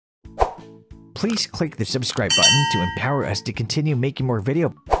Please click the subscribe button to empower us to continue making more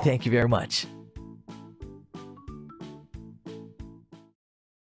video. Thank you very much.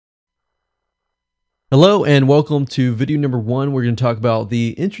 Hello and welcome to video number 1. We're going to talk about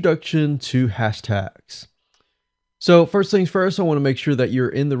the introduction to hashtags. So first things first, I want to make sure that you're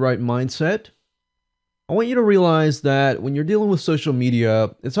in the right mindset. I want you to realize that when you're dealing with social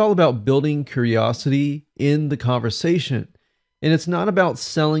media, it's all about building curiosity in the conversation. And it's not about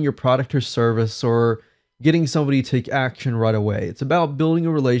selling your product or service or getting somebody to take action right away. It's about building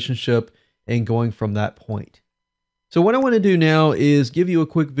a relationship and going from that point. So what I want to do now is give you a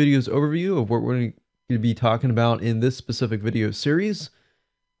quick videos overview of what we're going to be talking about in this specific video series.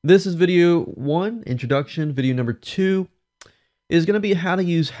 This is video 1, introduction. Video number 2 is going to be how to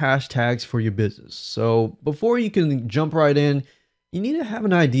use hashtags for your business. So before you can jump right in, you need to have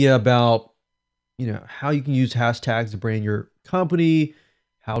an idea about, how you can use hashtags to brand your company,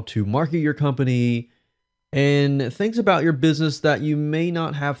 how to market your company, and things about your business that you may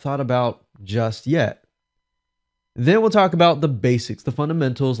not have thought about just yet. Then we'll talk about the basics, the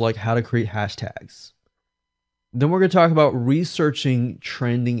fundamentals, like how to create hashtags. Then we're going to talk about researching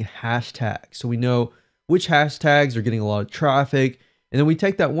trending hashtags, so we know which hashtags are getting a lot of traffic. And then we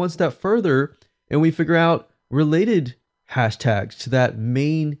take that one step further and we figure out related hashtags to that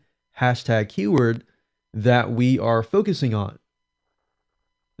main hashtag keyword that we are focusing on.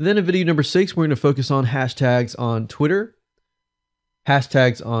 Then in video number 6, we're going to focus on hashtags on Twitter,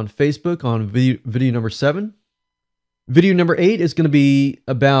 hashtags on Facebook on video number 7. Video number 8 is going to be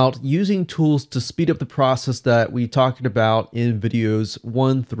about using tools to speed up the process that we talked about in videos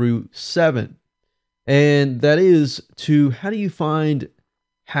 1 through 7. And that is how do you find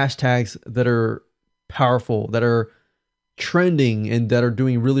hashtags that are powerful, that are trending, and that are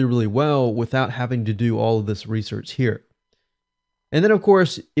doing really, really well without having to do all of this research here. And then, of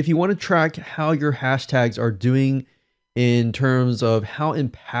course, if you want to track how your hashtags are doing in terms of how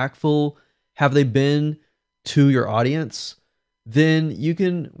impactful have they been to your audience, then you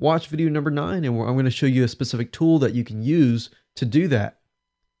can watch video number 9, and I'm going to show you a specific tool that you can use to do that.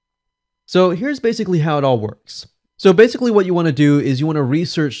 So here's basically how it all works. So basically what you want to do is you want to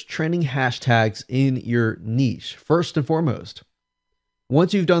research trending hashtags in your niche, first and foremost.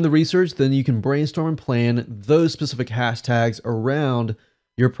 Once you've done the research, then you can brainstorm and plan those specific hashtags around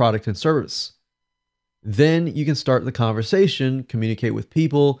your product and service. Then you can start the conversation, communicate with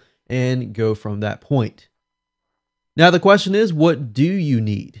people, and go from that point. Now the question is, what do you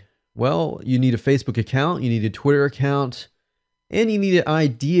need? Well, you need a Facebook account, you need a Twitter account, and you need an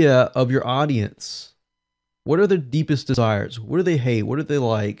idea of your audience. What are their deepest desires? What do they hate? What do they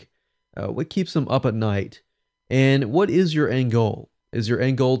like? What keeps them up at night? And what is your end goal? Is your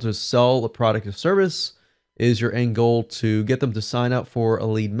end goal to sell a product or service? Is your end goal to get them to sign up for a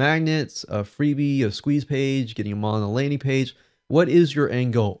lead magnet, a freebie, a squeeze page, getting them on a landing page? What is your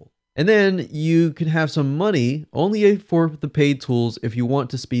end goal? And then you can have some money only for the paid tools if you want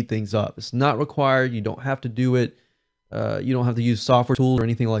to speed things up. It's not required. You don't have to do it. You don't have to use software tools or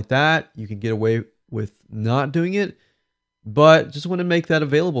anything like that. You can get away with not doing it, but just want to make that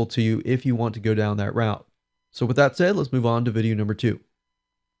available to you if you want to go down that route. So with that said, let's move on to video number 2.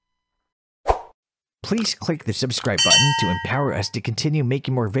 Please click the subscribe button to empower us to continue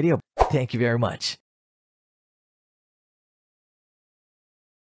making more video. Thank you very much.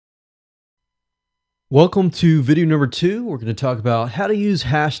 Welcome to video number 2. We're going to talk about how to use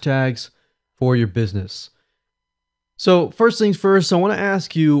hashtags for your business. So first things first, I want to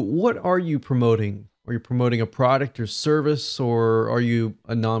ask you, what are you promoting? Are you promoting a product or service, or are you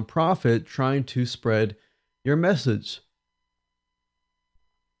a nonprofit trying to spread your message?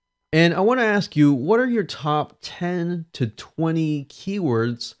 And I want to ask you, what are your top 10 to 20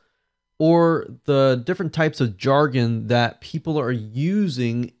 keywords or the different types of jargon that people are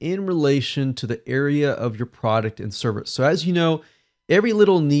using in relation to the area of your product and service? So as you know, every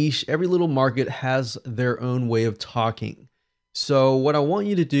little niche, every little market has their own way of talking. So what I want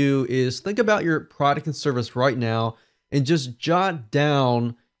you to do is think about your product and service right now and just jot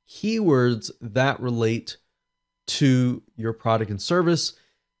down keywords that relate to your product and service,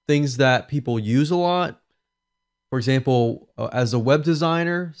 things that people use a lot. For example, as a web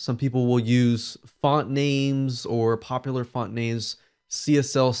designer, some people will use font names or popular font names,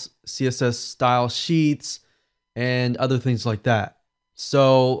 CSS style sheets, and other things like that.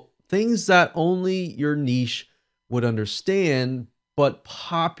 So things that only your niche would understand, but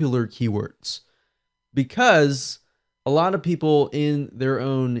popular keywords, because a lot of people in their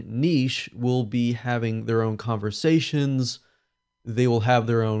own niche will be having their own conversations. They will have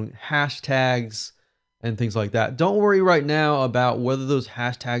their own hashtags. and things like that. Don't worry right now about whether those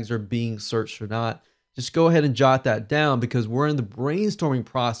hashtags are being searched or not. Just go ahead and jot that down because we're in the brainstorming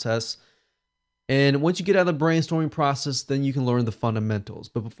process. And once you get out of the brainstorming process, then you can learn the fundamentals.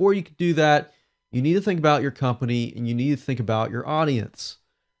 But before you can do that, you need to think about your company and you need to think about your audience.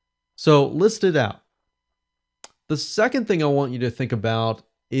 So list it out. The second thing I want you to think about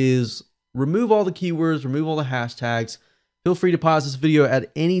is remove all the keywords, remove all the hashtags. Feel free to pause this video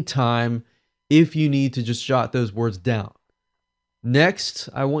at any time if you need to just jot those words down. Next,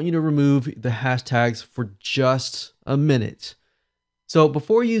 I want you to remove the hashtags for just a minute. So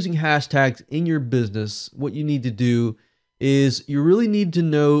before using hashtags in your business, what you need to do is you really need to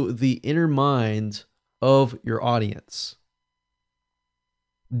know the inner mind of your audience.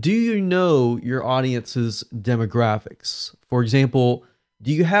 Do you know your audience's demographics? For example,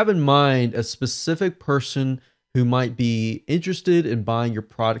 do you have in mind a specific person who might be interested in buying your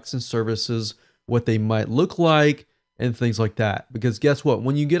products and services, what they might look like, and things like that? Because guess what?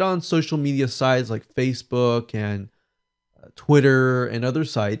 When you get on social media sites like Facebook and Twitter and other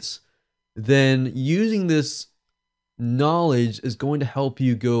sites, then using this knowledge is going to help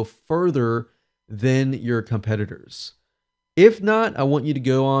you go further than your competitors. If not, I want you to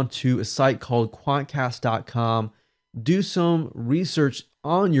go on to a site called Quantcast.com, do some research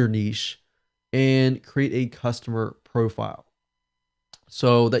on your niche, and create a customer profile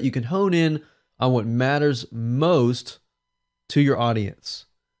so that you can hone in on what matters most to your audience.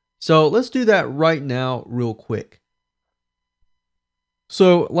 So let's do that right now real quick.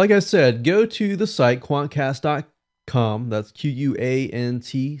 So like I said, go to the site Quantcast.com, that's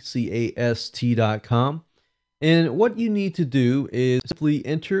Quantcast.com. And what you need to do is simply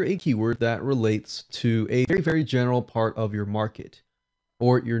enter a keyword that relates to a very, very general part of your market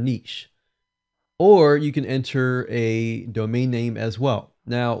or your niche. Or you can enter a domain name as well.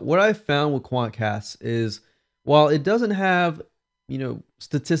 Now, what I found with Quantcast is while it doesn't have,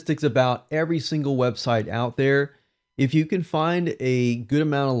 statistics about every single website out there, if you can find a good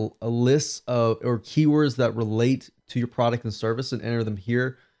amount of lists of or keywords that relate to your product and service and enter them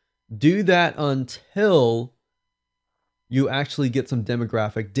here, do that until you actually get some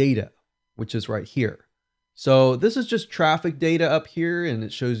demographic data, which is right here. So this is just traffic data up here, and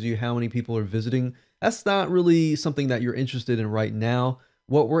it shows you how many people are visiting. That's not really something that you're interested in right now.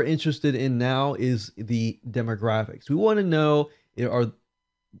 What we're interested in now is the demographics. We want to know,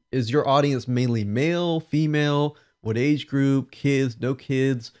 is your audience mainly male, female, what age group, kids, no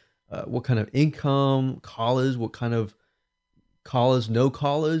kids, what kind of income, college, what kind of college, no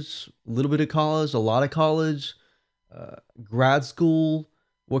college, a little bit of college, a lot of college, grad school,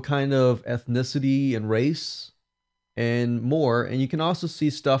 what kind of ethnicity and race, and more. And you can also see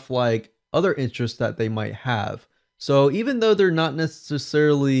stuff like other interests that they might have. So even though they're not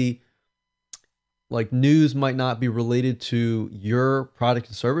necessarily like news might not be related to your product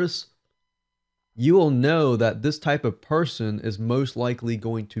and service, you will know that this type of person is most likely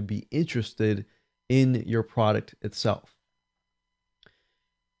going to be interested in your product itself.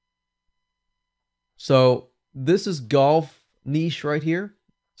 So this is golf niche right here.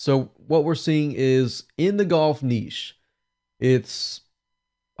 So what we're seeing is in the golf niche, it's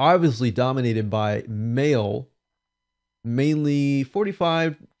obviously dominated by male, mainly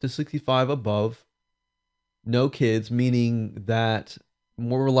 45 to 65 above, no kids, meaning that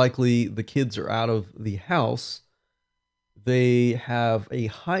more likely the kids are out of the house. They have a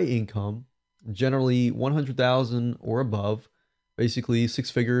high income, generally 100,000 or above, basically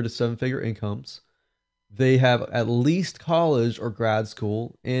 6-figure to 7-figure incomes. They have at least college or grad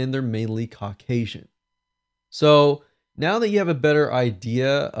school, and they're mainly Caucasian. So now that you have a better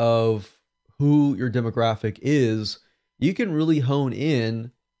idea of who your demographic is, you can really hone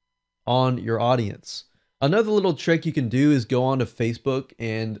in on your audience. Another little trick you can do is go onto Facebook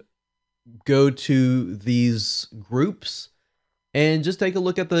and go to these groups and just take a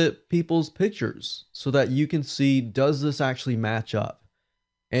look at the people's pictures so that you can see, does this actually match up?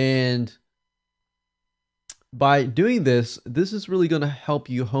 And by doing this, this is really going to help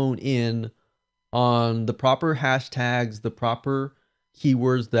you hone in on the proper hashtags, the proper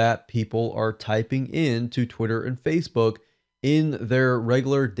keywords that people are typing into Twitter and Facebook in their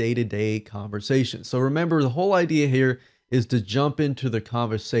regular day-to-day conversation. So remember, the whole idea here is to jump into the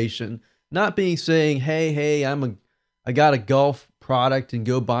conversation, not being saying, hey, I got a golf product and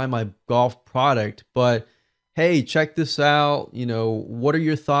go buy my golf product, but hey, check this out. What are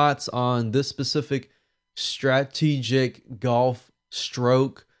your thoughts on this specific strategic golf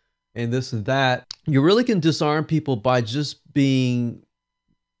stroke and this and that? You really can disarm people by just being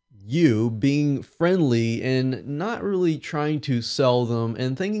you being friendly and not really trying to sell them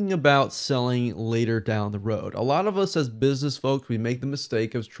and thinking about selling later down the road. A lot of us as business folks, we make the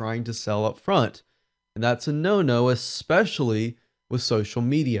mistake of trying to sell up front. And that's a no-no, especially with social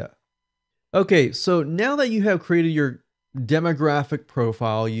media. Okay, so now that you have created your demographic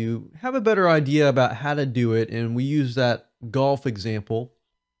profile, you have a better idea about how to do it, and we use that golf example.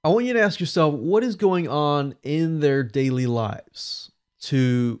 I want you to ask yourself, what is going on in their daily lives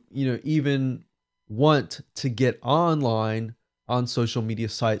to, even want to get online on social media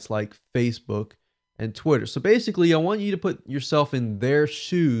sites like Facebook and Twitter. So basically, I want you to put yourself in their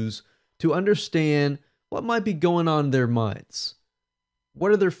shoes to understand what might be going on in their minds.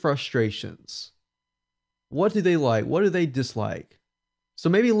 What are their frustrations? What do they like? What do they dislike? So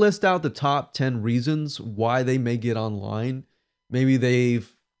maybe list out the top 10 reasons why they may get online. Maybe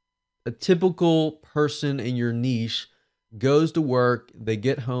a typical person in your niche goes to work, they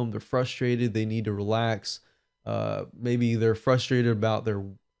get home, they're frustrated, they need to relax. Maybe they're frustrated about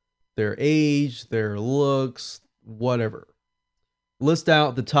their age, their looks, whatever. List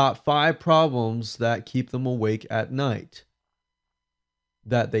out the top 5 problems that keep them awake at night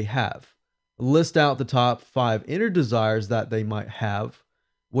that they have. List out the top 5 inner desires that they might have.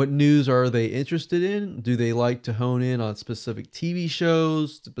 What news are they interested in? Do they like to hone in on specific TV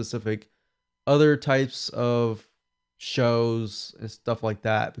shows, specific other types of shows and stuff like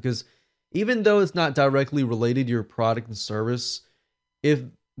that? Because even though it's not directly related to your product and service, if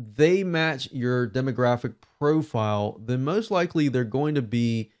they match your demographic profile, then most likely they're going to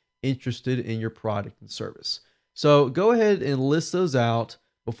be interested in your product and service. So go ahead and list those out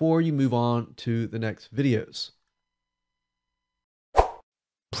before you move on to the next videos.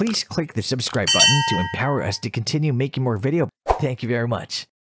 Please click the subscribe button to empower us to continue making more videos. Thank you very much.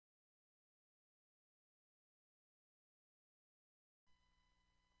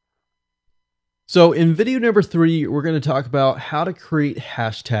 So in video number 3, we're going to talk about how to create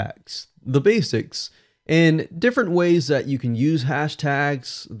hashtags, the basics, and different ways that you can use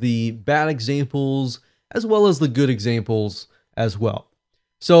hashtags, the bad examples, as well as the good examples as well.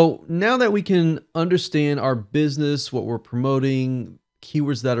 So now that we can understand our business, what we're promoting,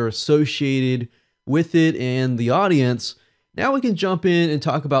 keywords that are associated with it, and the audience, now we can jump in and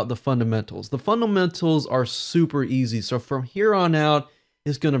talk about the fundamentals. The fundamentals are super easy. So from here on out,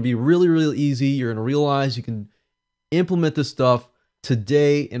 it's going to be really, really easy. You're going to realize you can implement this stuff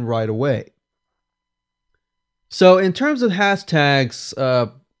today and right away. So in terms of hashtags,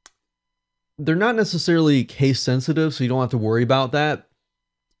 they're not necessarily case sensitive, so you don't have to worry about that.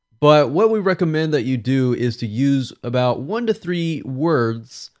 But what we recommend that you do is to use about 1 to 3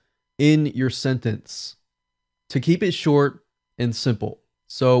 words in your sentence to keep it short and simple.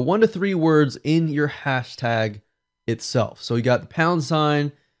 So 1 to 3 words in your hashtag itself. So you got the pound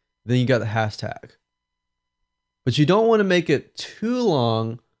sign, then you got the hashtag. But you don't want to make it too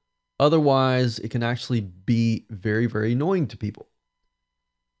long, otherwise it can actually be very, very annoying to people.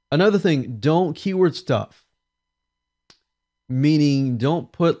 Another thing, don't keyword stuff. Meaning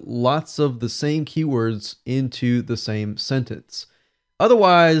don't put lots of the same keywords into the same sentence.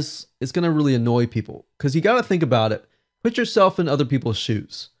 Otherwise, it's going to really annoy people, because you got to think about it. Put yourself in other people's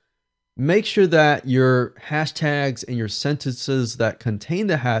shoes. Make sure that your hashtags and your sentences that contain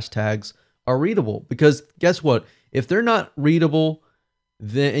the hashtags are readable, because guess what? If they're not readable,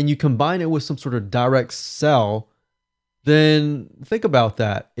 then and you combine it with some sort of direct sell, then think about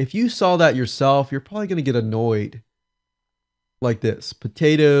that. If you saw that yourself, you're probably going to get annoyed. Like this: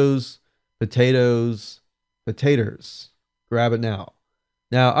 potatoes, potatoes, potatoes. Grab it now.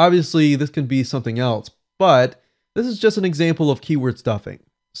 Now, obviously, this can be something else, but this is just an example of keyword stuffing.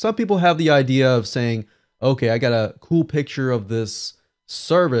 Some people have the idea of saying, okay, I got a cool picture of this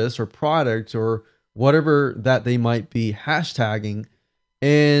service or product or whatever that they might be hashtagging,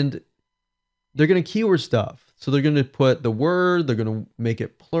 and they're going to keyword stuff. So they're going to put the word, they're going to make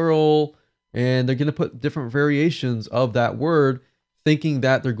it plural, and they're going to put different variations of that word, thinking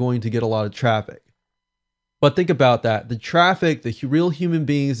that they're going to get a lot of traffic. But think about that. The traffic, the real human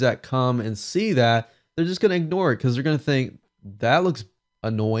beings that come and see that, they're just going to ignore it, because they're going to think, that looks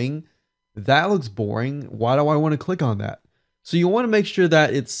annoying. That looks boring. Why do I want to click on that? So you want to make sure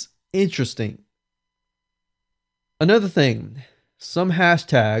that it's interesting. Another thing, some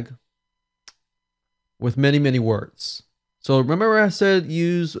hashtag with many, many words. So remember I said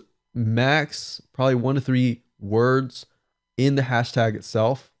use max probably 1 to 3 words in the hashtag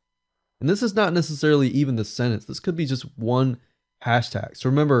itself. And this is not necessarily even the sentence. This could be just one hashtag. So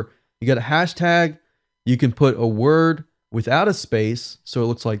remember, you got a hashtag, you can put a word without a space, so it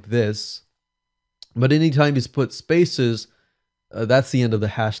looks like this. But anytime you put spaces, that's the end of the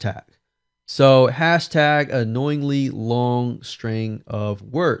hashtag. So hashtag annoyingly long string of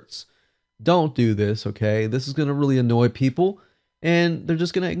words. Don't do this, okay? This is going to really annoy people and they're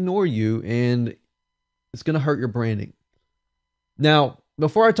just going to ignore you and it's going to hurt your branding. Now,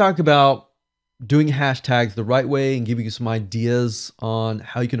 before I talk about doing hashtags the right way and giving you some ideas on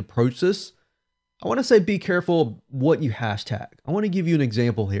how you can approach this, I want to say be careful what you hashtag. I want to give you an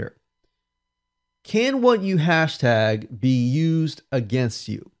example here. Can what you hashtag be used against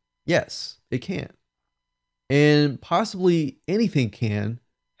you? Yes, it can. And possibly anything can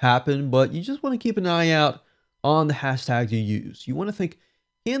happen, but you just want to keep an eye out on the hashtags you use. You want to think,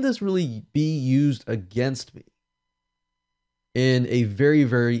 can this really be used against me in a very,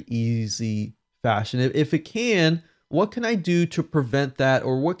 very easy fashion? If it can, what can I do to prevent that,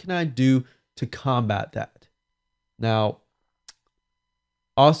 or what can I do to combat that? Now,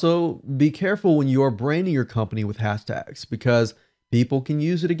 also be careful when you are branding your company with hashtags because people can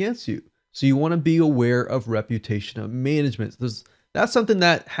use it against you. So you want to be aware of reputation management. That's something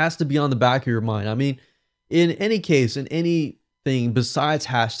that has to be on the back of your mind. I mean, in any case, in anything besides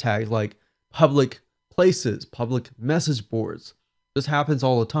hashtags like public places, public message boards, this happens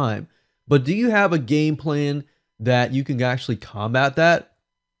all the time. But do you have a game plan that you can actually combat that?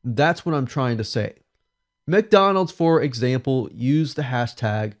 That's what I'm trying to say. McDonald's, for example, used the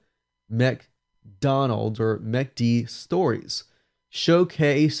hashtag McDonald's or McD stories,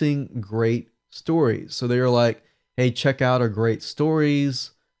 showcasing great stories. So they were like, hey, check out our great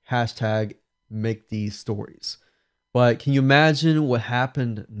stories, hashtag McD stories. But can you imagine what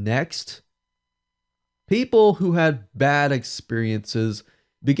happened next? People who had bad experiences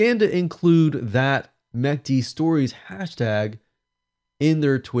began to include that McD stories hashtag in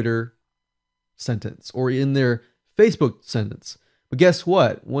their Twitter sentence or in their Facebook sentence. But guess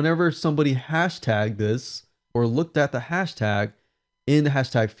what? Whenever somebody hashtagged this or looked at the hashtag in the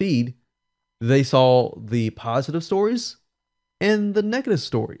hashtag feed, they saw the positive stories and the negative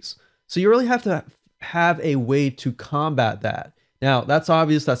stories. So you really have to have a way to combat that. Now, that's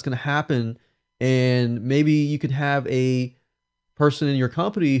obvious that's going to happen. And maybe you could have a person in your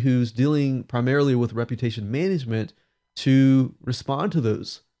company who's dealing primarily with reputation management to respond to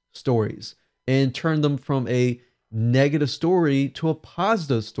those stories and turn them from a negative story to a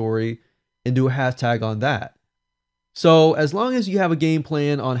positive story and do a hashtag on that. So as long as you have a game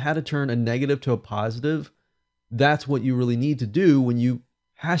plan on how to turn a negative to a positive, that's what you really need to do when you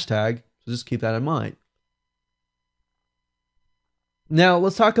hashtag. So just keep that in mind. Now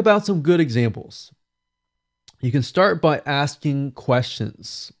let's talk about some good examples. You can start by asking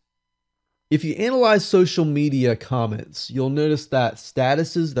questions. If you analyze social media comments, you'll notice that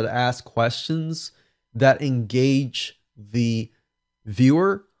statuses that ask questions that engage the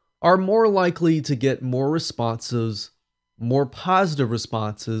viewer are more likely to get more responses, more positive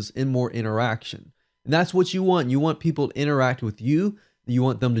responses, and more interaction. And that's what you want. You want people to interact with you. You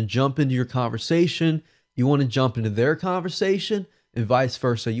want them to jump into your conversation. You want to jump into their conversation and vice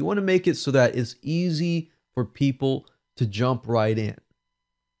versa. You want to make it so that it's easy for people to jump right in.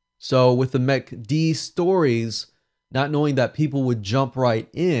 So with the McD stories, not knowing that people would jump right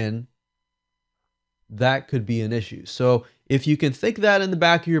in, that could be an issue. So if you can think that in the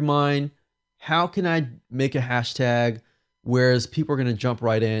back of your mind, how can I make a hashtag whereas people are going to jump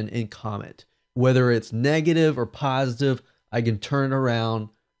right in and comment? Whether it's negative or positive, I can turn it around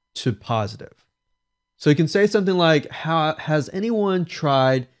to positive. So you can say something like, has anyone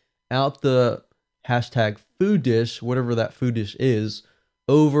tried out the hashtag food dish, whatever that food dish is,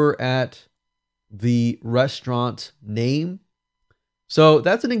 over at the restaurant name? So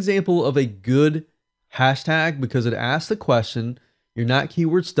that's an example of a good hashtag because it asks the question. You're not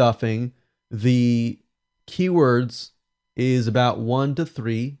keyword stuffing. The keywords is about 1 to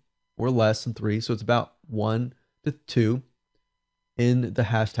 3 or less than 3. So it's about 1 to 2 in the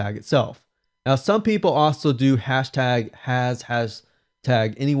hashtag itself. Now, some people also do hashtag has,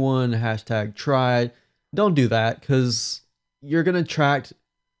 hashtag anyone, hashtag tried. Don't do that because you're going to attract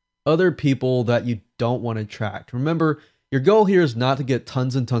other people that you don't want to attract. Remember, your goal here is not to get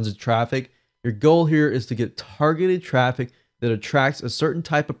tons and tons of traffic. Your goal here is to get targeted traffic that attracts a certain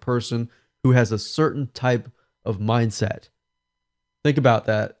type of person who has a certain type of mindset. Think about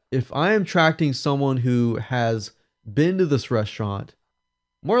that. If I am attracting someone who has been to this restaurant,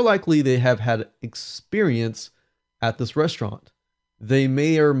 more likely they have had experience at this restaurant. They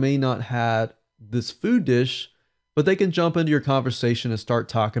may or may not have this food dish, but they can jump into your conversation and start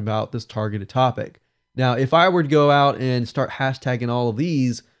talking about this targeted topic. Now, if I were to go out and start hashtagging all of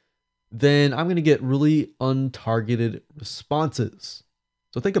these, then I'm going to get really untargeted responses.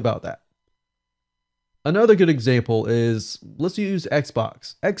 So think about that. Another good example is, let's use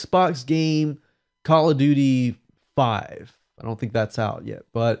Xbox. Xbox game Call of Duty 5. I don't think that's out yet,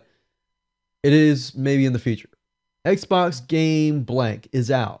 but it is maybe in the future. Xbox game blank is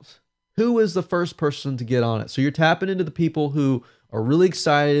out. Who is the first person to get on it? So you're tapping into the people who are really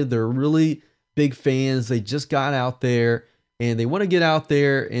excited. They're really big fans. They just got out there and they want to get out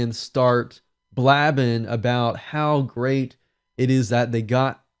there and start blabbing about how great it is that they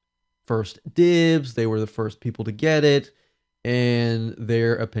got first dibs. They were the first people to get it and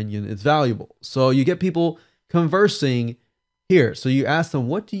their opinion is valuable. So you get people conversing here. So you ask them,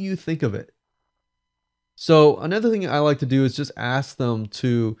 what do you think of it? So another thing I like to do is just ask them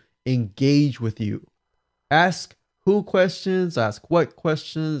to engage with you. Ask who questions, ask what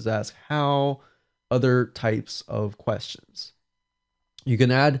questions, ask how, other types of questions. You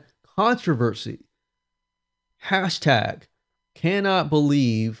can add controversy. Hashtag, cannot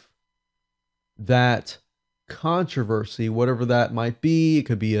believe that controversy, whatever that might be. It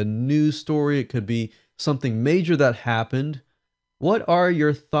could be a news story. It could be something major that happened. What are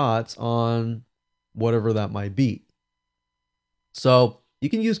your thoughts on whatever that might be? So you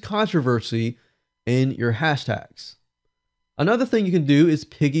can use controversy in your hashtags. Another thing you can do is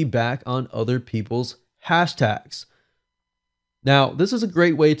piggyback on other people's hashtags. Now, this is a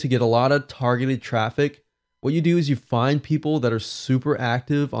great way to get a lot of targeted traffic. What you do is you find people that are super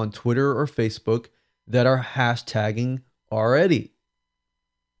active on Twitter or Facebook that are hashtagging already.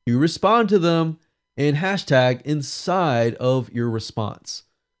 You respond to them and hashtag inside of your response.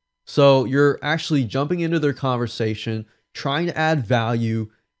 So you're actually jumping into their conversation, trying to add value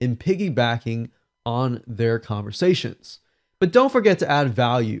and piggybacking on their conversations. But don't forget to add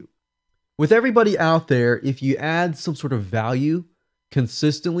value. With everybody out there, if you add some sort of value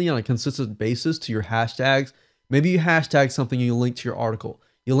consistently on a consistent basis to your hashtags, maybe you hashtag something and you link to your article,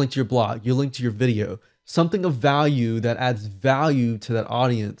 you link to your blog, you link to your video, something of value that adds value to that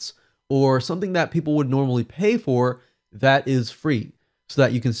audience, or something that people would normally pay for that is free, so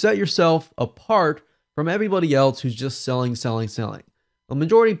that you can set yourself apart from everybody else who's just selling. The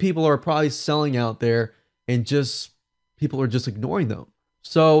majority of people are probably selling out there and just people are just ignoring them.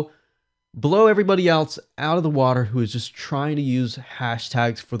 So blow everybody else out of the water who is just trying to use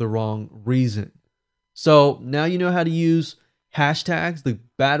hashtags for the wrong reason. So now you know how to use hashtags, the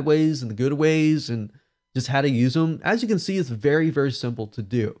bad ways and the good ways, and just how to use them. As you can see, it's very, very simple to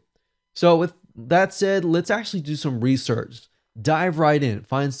do. So with that said, let's actually do some research. Dive right in,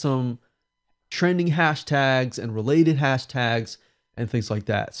 find some trending hashtags and related hashtags and things like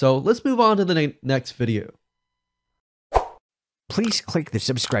that. So let's move on to the next video. Please click the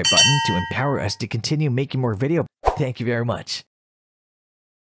subscribe button to empower us to continue making more video. Thank you very much.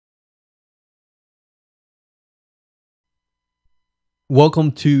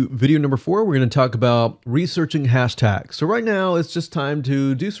 Welcome to video number 4. We're going to talk about researching hashtags. So right now it's just time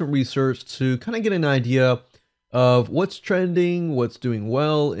to do some research to kind of get an idea of what's trending, what's doing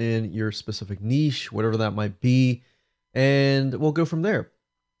well in your specific niche, whatever that might be, and we'll go from there.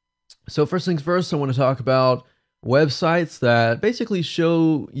 So first things first, I want to talk about websites that basically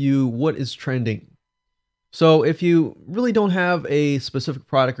show you what is trending. So if you really don't have a specific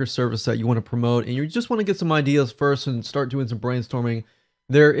product or service that you want to promote and you just want to get some ideas first and start doing some brainstorming,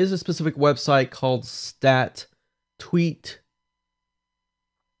 there is a specific website called StatTweet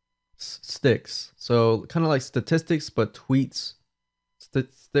Sticks. So kind of like statistics, but tweets,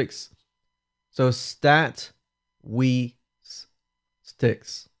 sticks. So StatWeSticks.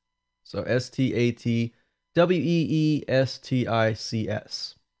 So StatWeesticks.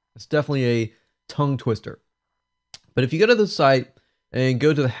 It's definitely a tongue twister. But if you go to the site and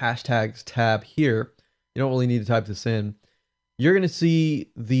go to the hashtags tab here, you don't really need to type this in. You're going to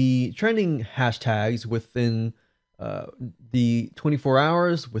see the trending hashtags within the 24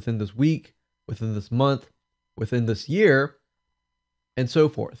 hours, within this week, within this month, within this year, and so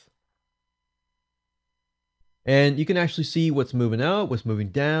forth. And you can actually see what's moving out, what's moving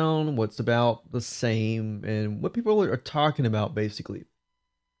down, what's about the same, and what people are talking about basically.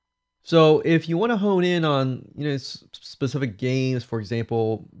 So if you want to hone in on, specific games, for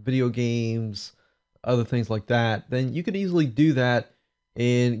example, video games, other things like that, then you can easily do that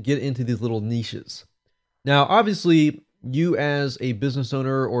and get into these little niches. Now, obviously, you as a business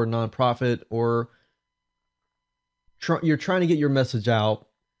owner or a nonprofit, or you're trying to get your message out,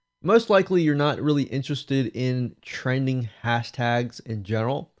 most likely you're not really interested in trending hashtags in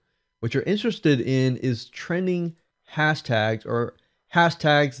general. What you're interested in is trending hashtags or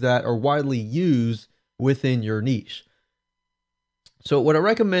hashtags that are widely used within your niche. So what I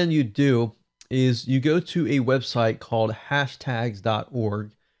recommend you do is you go to a website called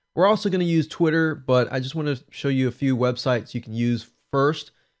hashtags.org, We're also going to use Twitter, but I just want to show you a few websites you can use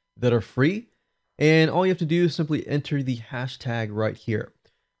first that are free. And all you have to do is simply enter the hashtag right here.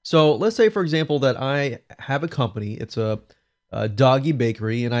 So let's say, for example, that I have a company. It's a doggy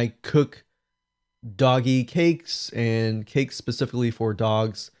bakery, and I cook doggy cakes and cakes specifically for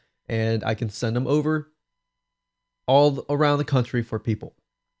dogs, and I can send them over all around the country for people.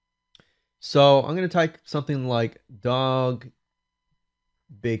 So I'm going to type something like dog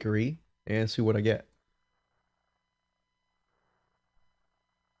bakery and see what I get.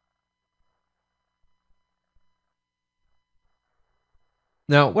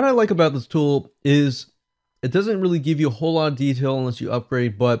 Now, what I like about this tool is it doesn't really give you a whole lot of detail unless you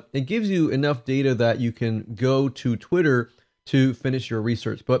upgrade, but it gives you enough data that you can go to Twitter to finish your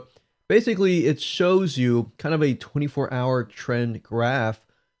research. But basically, it shows you kind of a 24-hour trend graph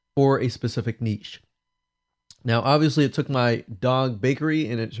for a specific niche. Now, obviously, it took my dog bakery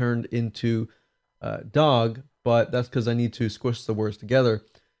and it turned into dog, but that's because I need to squish the words together.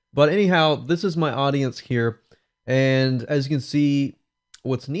 But anyhow, this is my audience here. And as you can see,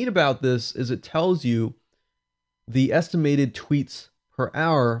 what's neat about this is it tells you the estimated tweets per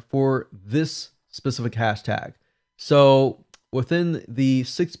hour for this specific hashtag. So within the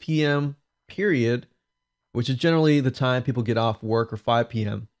 6 p.m. period, which is generally the time people get off work, or 5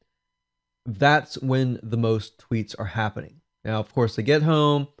 p.m., that's when the most tweets are happening. Now, of course, they get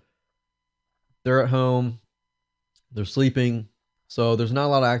home, they're at home, they're sleeping, so there's not a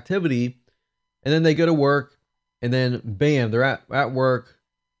lot of activity. And then they go to work, and then bam, they're at work,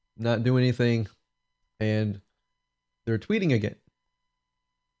 not doing anything, and they're tweeting again.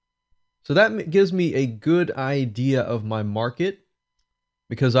 So that gives me a good idea of my market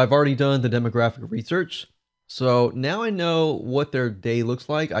because I've already done the demographic research. So now I know what their day looks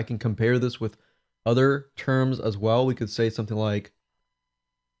like. I can compare this with other terms as well. We could say something like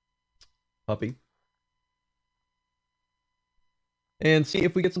puppy and see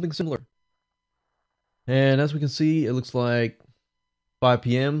if we get something similar. And as we can see, it looks like 5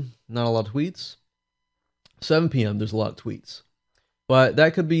 p.m., not a lot of tweets. 7 p.m., there's a lot of tweets. But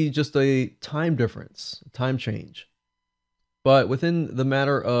that could be just a time difference, a time change. But within the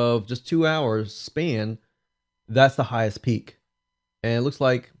matter of just 2 hours span, that's the highest peak. And it looks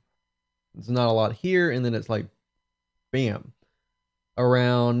like there's not a lot here, and then it's like, bam,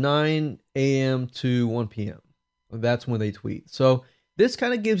 around 9 a.m. to 1 p.m. That's when they tweet. So this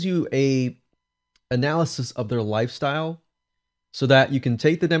kind of gives you a analysis of their lifestyle so that you can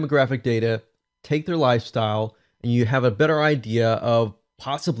take the demographic data, take their lifestyle, and you have a better idea of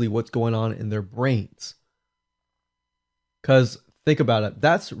possibly what's going on in their brains. Because think about it,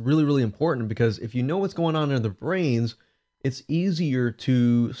 that's really, really important, because if you know what's going on in their brains, it's easier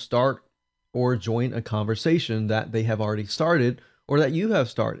to start or join a conversation that they have already started or that you have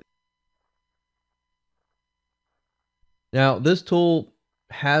started. Now, this tool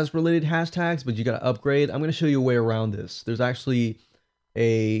has related hashtags, but you got to upgrade. I'm going to show you a way around this. There's actually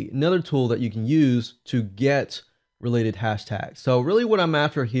another tool that you can use to get related hashtags. So really what I'm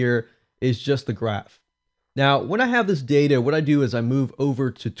after here is just the graph. Now, when I have this data, what I do is I move over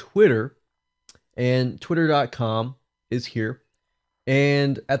to Twitter, and twitter.com is here.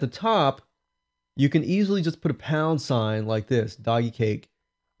 And at the top, you can easily just put a pound sign like this, doggy cake,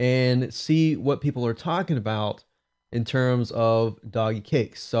 and see what people are talking about in terms of doggy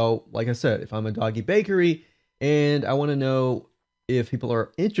cakes. So like I said, if I'm a doggy bakery and I want to know if people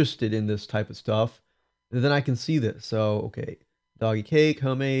are interested in this type of stuff, then I can see this. So, okay, doggy cake,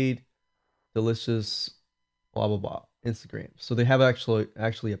 homemade, delicious, blah, blah, blah, Instagram. So they have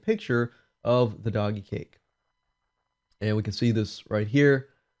actually a picture of the doggy cake. And we can see this right here,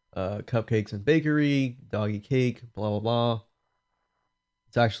 cupcakes and bakery, doggy cake, blah, blah, blah.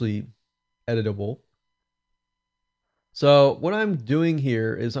 It's actually editable. So what I'm doing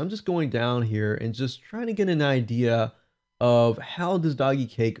here is I'm just going down here and just trying to get an idea of how does doggy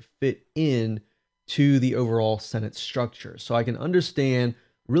cake fit in to the overall sentence structure, so I can understand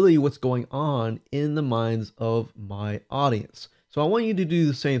really what's going on in the minds of my audience. So I want you to do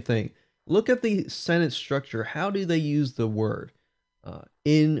the same thing. Look at the sentence structure. How do they use the word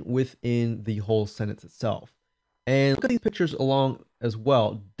within the whole sentence itself? And look at these pictures along as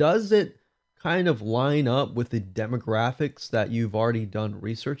well. Does it kind of line up with the demographics that you've already done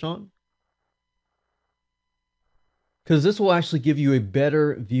research on? Because this will actually give you a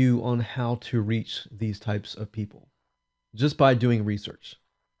better view on how to reach these types of people just by doing research.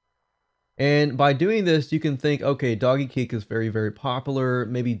 And by doing this, you can think, okay, doggy cake is very, very popular.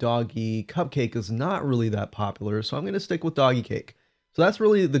 Maybe doggy cupcake is not really that popular, so I'm going to stick with doggy cake. So that's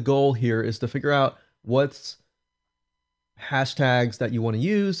really the goal here, is to figure out what's hashtags that you want to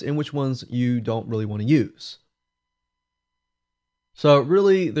use and which ones you don't really want to use. So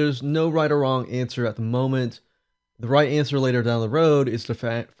really, there's no right or wrong answer at the moment. The right answer later down the road is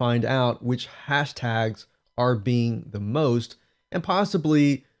to find out which hashtags are being the most, and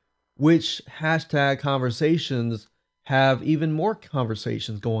possibly which hashtag conversations have even more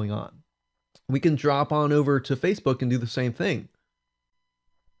conversations going on. We can drop on over to Facebook and do the same thing.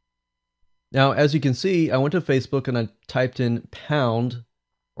 Now, as you can see, I went to Facebook and I typed in pound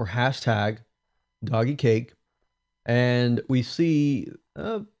or hashtag doggy cake, and we see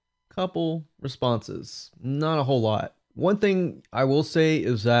a couple responses, not a whole lot. One thing I will say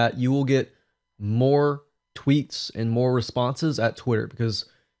is that you will get more tweets and more responses at Twitter, because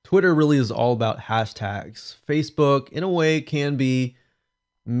Twitter really is all about hashtags. Facebook, in a way,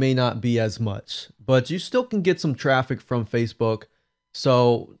 may not be as much, but you still can get some traffic from Facebook.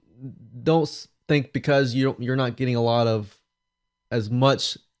 So don't think because you're not getting a lot of as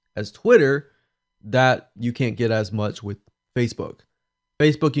much as Twitter that you can't get as much with Facebook.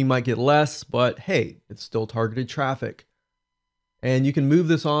 Facebook, you might get less, but hey, it's still targeted traffic. And you can move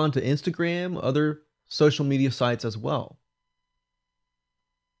this on to Instagram, other social media sites as well.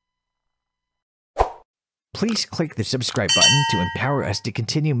 Please click the subscribe button to empower us to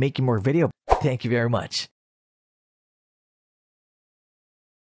continue making more videos. Thank you very much.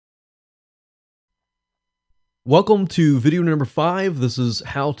 Welcome to video number 5. This is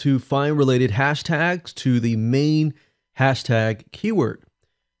how to find related hashtags to the main hashtag keyword.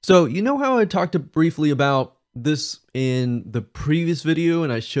 So you know how I talked briefly about this in the previous video,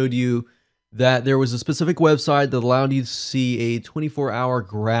 and I showed you that there was a specific website that allowed you to see a 24-hour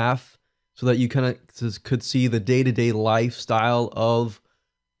graph so that you kind of could see the day-to-day lifestyle of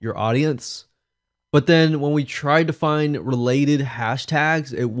your audience. But then when we tried to find related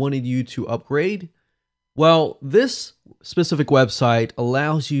hashtags, it wanted you to upgrade. Well, this specific website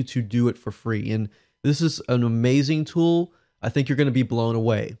allows you to do it for free, and this is an amazing tool. I think you're going to be blown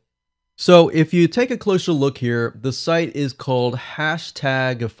away. So if you take a closer look here, the site is called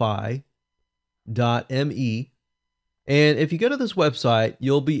hashtagify.me. And if you go to this website,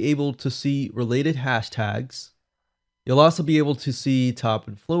 you'll be able to see related hashtags. You'll also be able to see top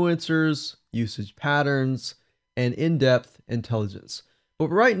influencers, usage patterns, and in-depth intelligence. But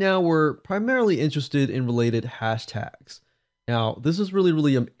right now, we're primarily interested in related hashtags. Now, this is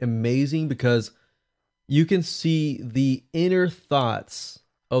really amazing because you can see the inner thoughts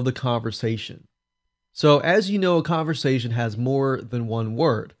of the conversation. So as you know, a conversation has more than one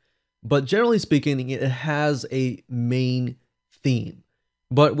word, but generally speaking, it has a main theme.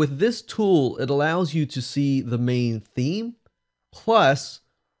 But with this tool, it allows you to see the main theme plus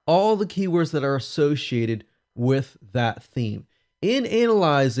all the keywords that are associated with that theme in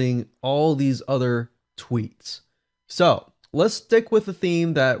analyzing all these other tweets. So let's stick with the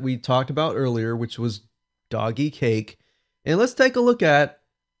theme that we talked about earlier, which was doggy cake, and let's take a look at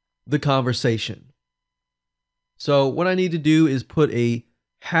the conversation. So what I need to do is put a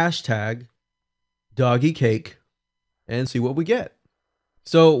hashtag doggy cake and see what we get.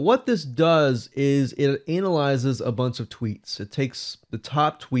 So what this does is it analyzes a bunch of tweets. It takes the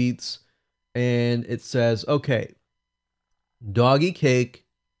top tweets and it says, okay, doggy cake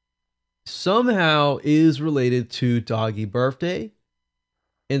somehow is related to doggy birthday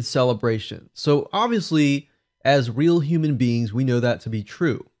and celebration. So obviously, as real human beings, we know that to be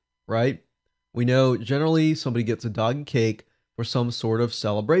true, right? We know generally somebody gets a doggy cake for some sort of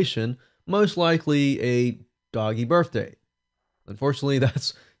celebration, most likely a doggy birthday. Unfortunately,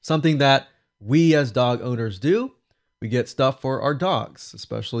 that's something that we as dog owners do. We get stuff for our dogs,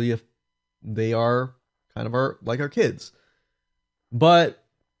 especially if they are kind of like our kids. But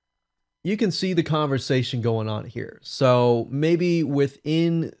you can see the conversation going on here. So maybe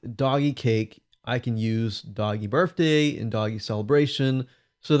within doggy cake, I can use doggy birthday and doggy celebration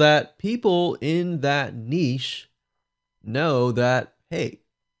so that people in that niche know that, hey,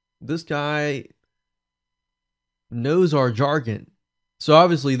 this guy knows our jargon. So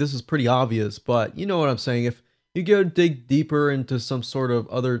obviously this is pretty obvious, but you know what I'm saying. If you go dig deeper into some sort of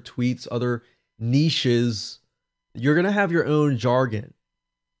other tweets, other niches, you're going to have your own jargon.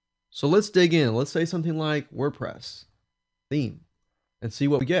 So let's dig in. Let's say something like WordPress theme and see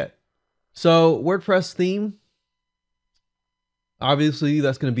what we get. So WordPress theme, obviously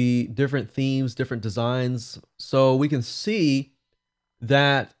that's going to be different themes, different designs. So we can see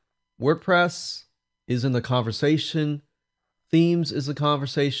that WordPress is in the conversation. Themes is the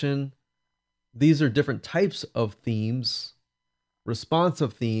conversation. These are different types of themes.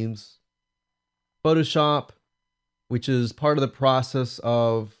 Responsive themes. Photoshop, which is part of the process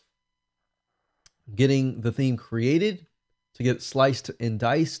of getting the theme created. to get sliced and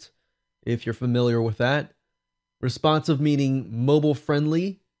diced, if you're familiar with that. Responsive meaning mobile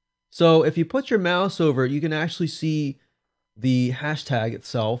friendly. So if you put your mouse over it, you can actually see the hashtag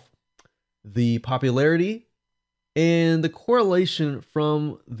itself, the popularity, and the correlation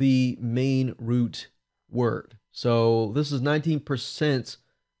from the main root word. So this is 19%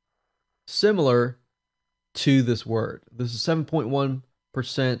 similar to this word. This is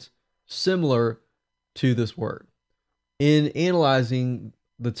 7.1% similar to this word in analyzing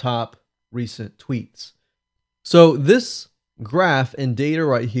the top recent tweets. So this graph and data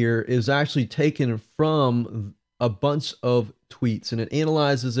right here is actually taken from a bunch of tweets, and it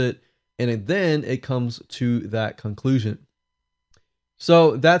analyzes it, and then it comes to that conclusion.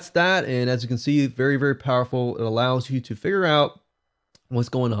 So that's that, and as you can see, very, very powerful. It allows you to figure out what's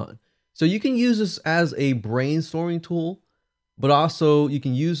going on. So you can use this as a brainstorming tool, but also you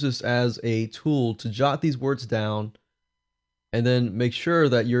can use this as a tool to jot these words down and then make sure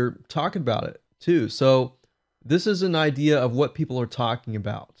that you're talking about it too. So this is an idea of what people are talking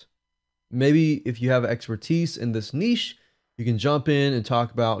about. Maybe if you have expertise in this niche, you can jump in and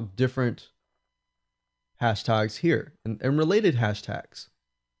talk about different hashtags here and related hashtags.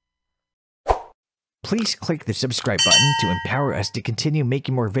 Please click the subscribe button to empower us to continue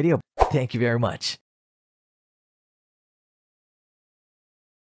making more videos. Thank you very much.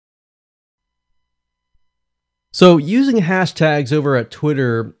 So using hashtags over at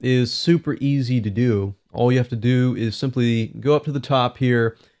Twitter is super easy to do. All you have to do is simply go up to the top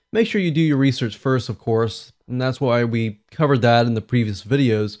here. Make sure you do your research first, of course, and that's why we covered that in the previous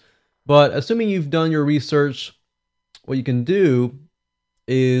videos. But assuming you've done your research, what you can do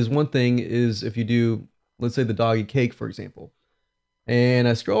is, one thing is if you do, let's say the doggy cake, for example, and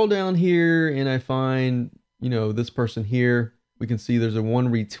I scroll down here and I find, this person here, we can see there's a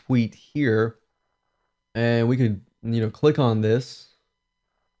one retweet here, and we could, click on this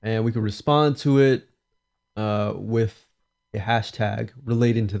and we could respond to it with a hashtag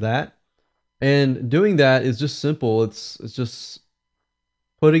relating to that. And doing that is just simple. It's just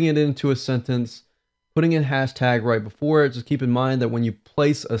putting it into a sentence, putting in hashtag right before it. Just keep in mind that when you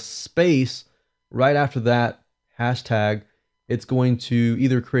place a space right after that hashtag, it's going to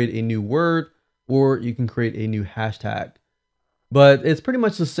either create a new word or you can create a new hashtag. But it's pretty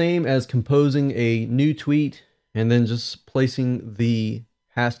much the same as composing a new tweet and then just placing the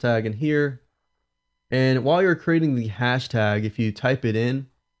hashtag in here. And while you're creating the hashtag, if you type it in,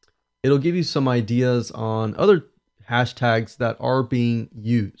 it'll give you some ideas on other hashtags that are being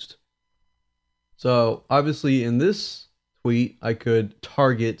used. So obviously in this tweet, I could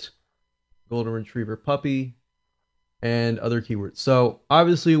target golden retriever puppy and other keywords. So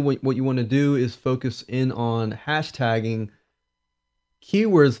obviously what you want to do is focus in on hashtagging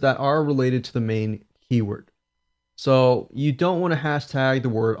keywords that are related to the main keyword. So you don't want to hashtag the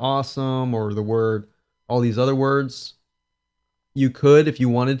word awesome or the word all these other words. You could if you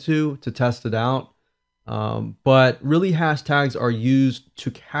wanted to test it out. But really hashtags are used to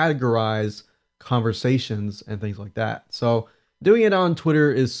categorize conversations and things like that. So doing it on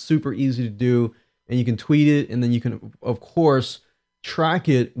Twitter is super easy to do, and you can tweet it, and then you can, of course, track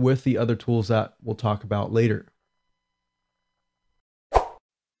it with the other tools that we'll talk about later.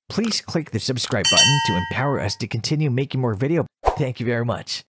 Please click the subscribe button to empower us to continue making more videos. Thank you very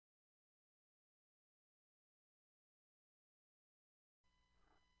much.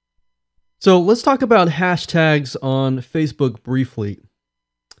 So let's talk about hashtags on Facebook briefly.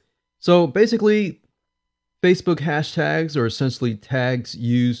 So basically, Facebook hashtags are essentially tags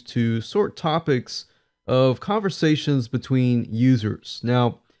used to sort topics of conversations between users.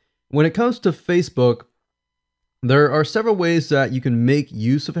 Now, when it comes to Facebook, there are several ways that you can make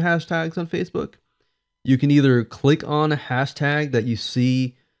use of hashtags on Facebook. You can either click on a hashtag that you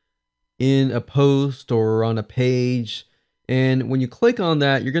see in a post or on a page, and when you click on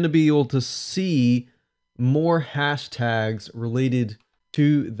that, you're going to be able to see more hashtags related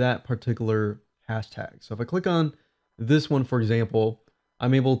to that particular hashtag. So if I click on this one, for example,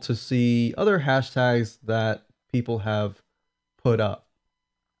 I'm able to see other hashtags that people have put up.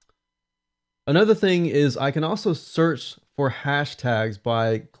 Another thing is I can also search for hashtags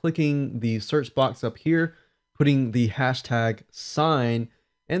by clicking the search box up here, putting the hashtag sign,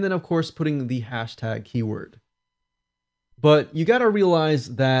 and then of course putting the hashtag keyword. But you got to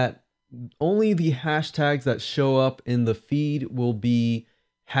realize that only the hashtags that show up in the feed will be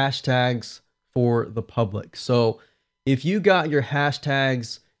hashtags for the public. So if you got your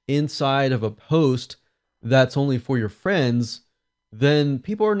hashtags inside of a post that's only for your friends, then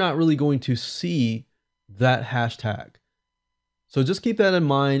people are not really going to see that hashtag. So just keep that in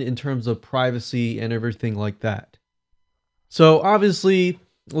mind in terms of privacy and everything like that. So obviously,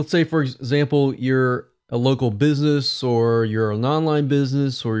 let's say for example, you're a local business or you're an online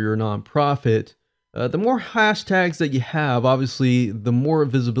business or you're a nonprofit. The more hashtags that you have, obviously, the more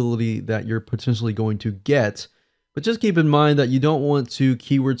visibility that you're potentially going to get. But just keep in mind that you don't want to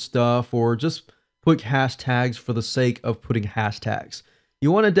keyword stuff or just put hashtags for the sake of putting hashtags.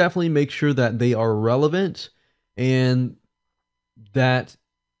 You want to definitely make sure that they are relevant and that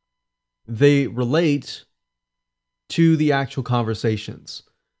they relate to the actual conversations.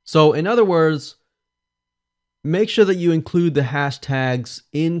 So in other words, make sure that you include the hashtags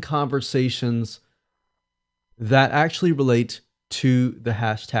in conversations that actually relate to the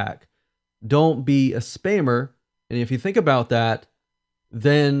hashtag. Don't be a spammer. And if you think about that,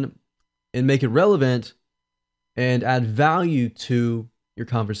 then and make it relevant and add value to your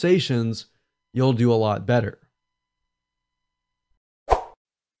conversations, you'll do a lot better.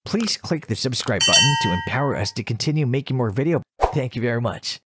 Please click the subscribe button to empower us to continue making more video. Thank you very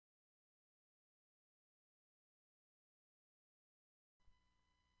much.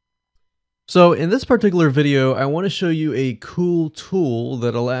 So in this particular video, I want to show you a cool tool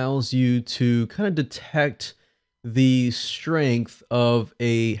that allows you to kind of detect the strength of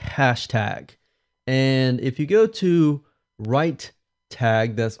a hashtag. And if you go to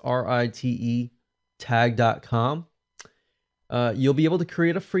RiteTag, that's R-I-T-E tag.com, you'll be able to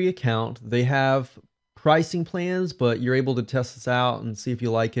create a free account. They have pricing plans, but you're able to test this out and see if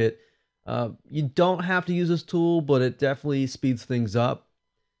you like it. You don't have to use this tool, but it definitely speeds things up.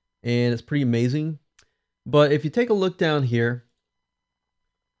 And it's pretty amazing. But if you take a look down here,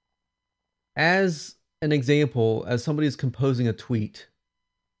 as an example, as somebody is composing a tweet,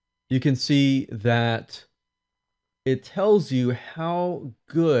 you can see that it tells you how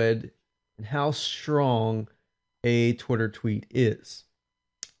good and how strong a Twitter tweet is.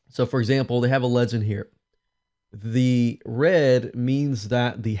 So for example, they have a legend here. The red means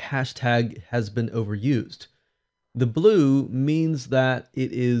that the hashtag has been overused. The blue means that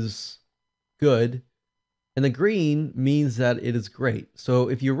it is good, and the green means that it is great. So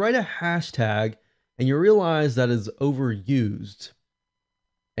if you write a hashtag and you realize that it's overused,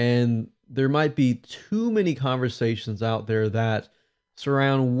 and there might be too many conversations out there that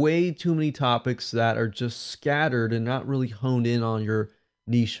surround way too many topics that are just scattered and not really honed in on your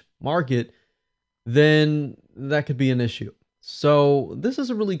niche market, then that could be an issue. So this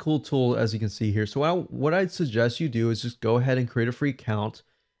is a really cool tool, as you can see here. So what I'd suggest you do is just go ahead and create a free account.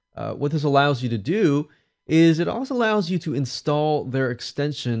 What this allows you to do is it also allows you to install their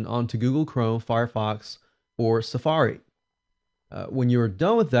extension onto Google Chrome, Firefox, or Safari. When you're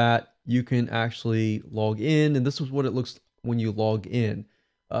done with that, you can actually log in, and this is what it looks when you log in.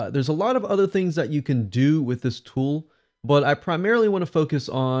 There's a lot of other things that you can do with this tool, but I primarily want to focus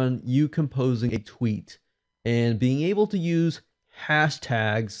on you composing a tweet and being able to use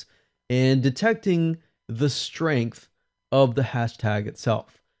hashtags and detecting the strength of the hashtag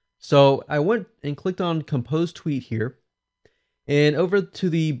itself. So I went and clicked on Compose Tweet here, and over to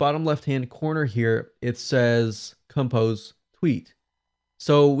the bottom left-hand corner here, it says Compose Tweet.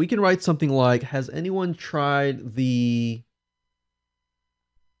 So we can write something like, has anyone tried the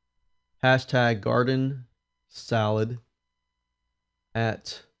hashtag garden salad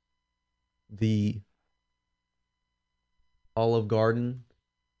at the Olive Garden?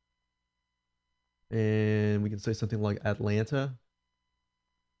 And we can say something like Atlanta.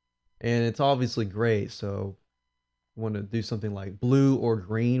 And it's obviously gray, so we want to do something like blue or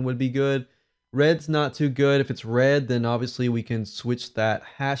green would be good. Red's not too good. If it's red, then obviously we can switch that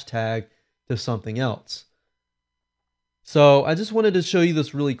hashtag to something else. So I just wanted to show you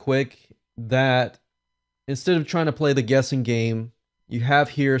this really quick, that instead of trying to play the guessing game, you have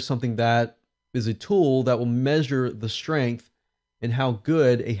here something that is a tool that will measure the strength and how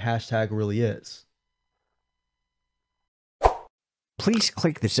good a hashtag really is. Please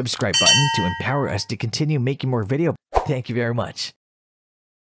click the subscribe button to empower us to continue making more video. Thank you very much.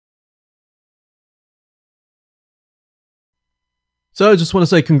 So I just want to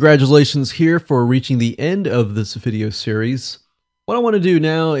say congratulations here for reaching the end of this video series. What I want to do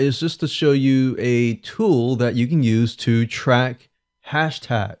now is just to show you a tool that you can use to track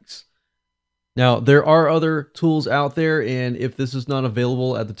hashtags. Now, there are other tools out there, and if this is not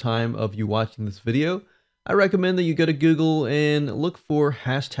available at the time of you watching this video, I recommend that you go to Google and look for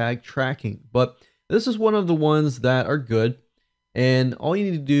hashtag tracking. But this is one of the ones that are good. And all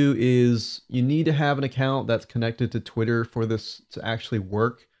you need to do is you need to have an account that's connected to Twitter for this to actually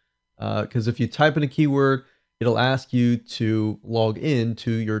work. Because if you type in a keyword, it'll ask you to log in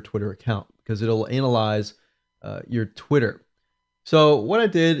to your Twitter account because it'll analyze your Twitter. So what I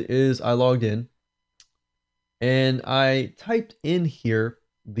did is I logged in, and I typed in here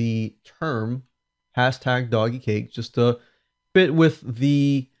the term #DoggyCake just to fit with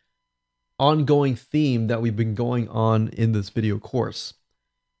the ongoing theme that we've been going on in this video course.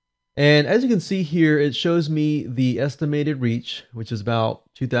 And as you can see here, it shows me the estimated reach, which is about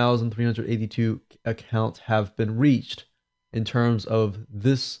 2,382 accounts have been reached in terms of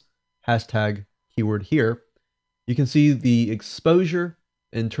this hashtag keyword here. You can see the exposure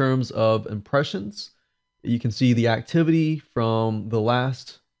in terms of impressions. You can see the activity from the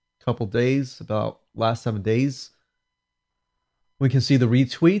last couple days, about last 7 days. We can see the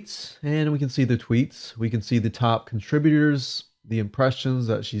retweets and we can see the tweets. We can see the top contributors, the impressions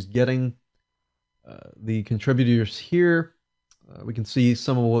that she's getting, the contributors here. We can see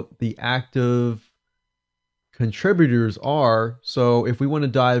some of what the active contributors are. So if we want to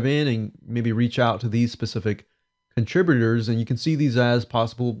dive in and maybe reach out to these specific contributors, and you can see these as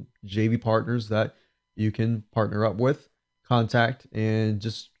possible JV partners that you can partner up with, contact, and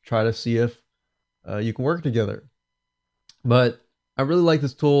just try to see if you can work together. But I really like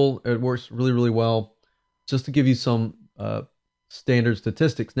this tool. It works really, really well. Just to give you some standard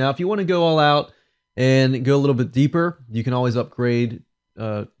statistics. Now, if you want to go all out and go a little bit deeper, you can always upgrade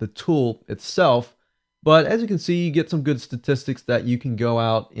the tool itself. But as you can see, you get some good statistics that you can go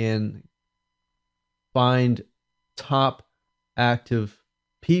out and find top active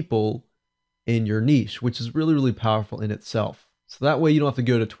people in your niche, which is really, really powerful in itself. So that way you don't have to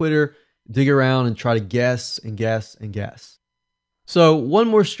go to Twitter, dig around and try to guess and guess and guess. So one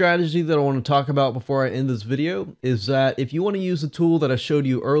more strategy that I want to talk about before I end this video is that if you want to use the tool that I showed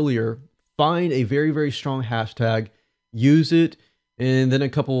you earlier, find a very, very strong hashtag, use it, and then a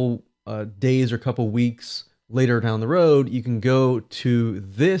couple days or couple weeks later down the road, you can go to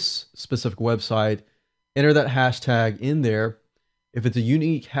this specific website, enter that hashtag in there. If it's a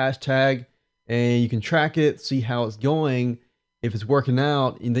unique hashtag, and you can track it, see how it's going, if it's working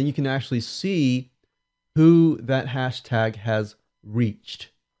out, and then you can actually see who that hashtag has reached.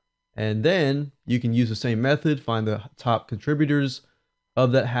 And then you can use the same method, find the top contributors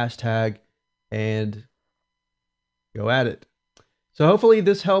of that hashtag and go at it. So hopefully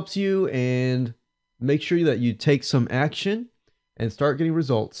this helps you, and make sure that you take some action and start getting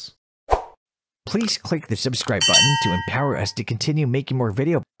results. Please click the subscribe button to empower us to continue making more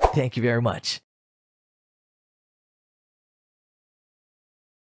videos. Thank you very much.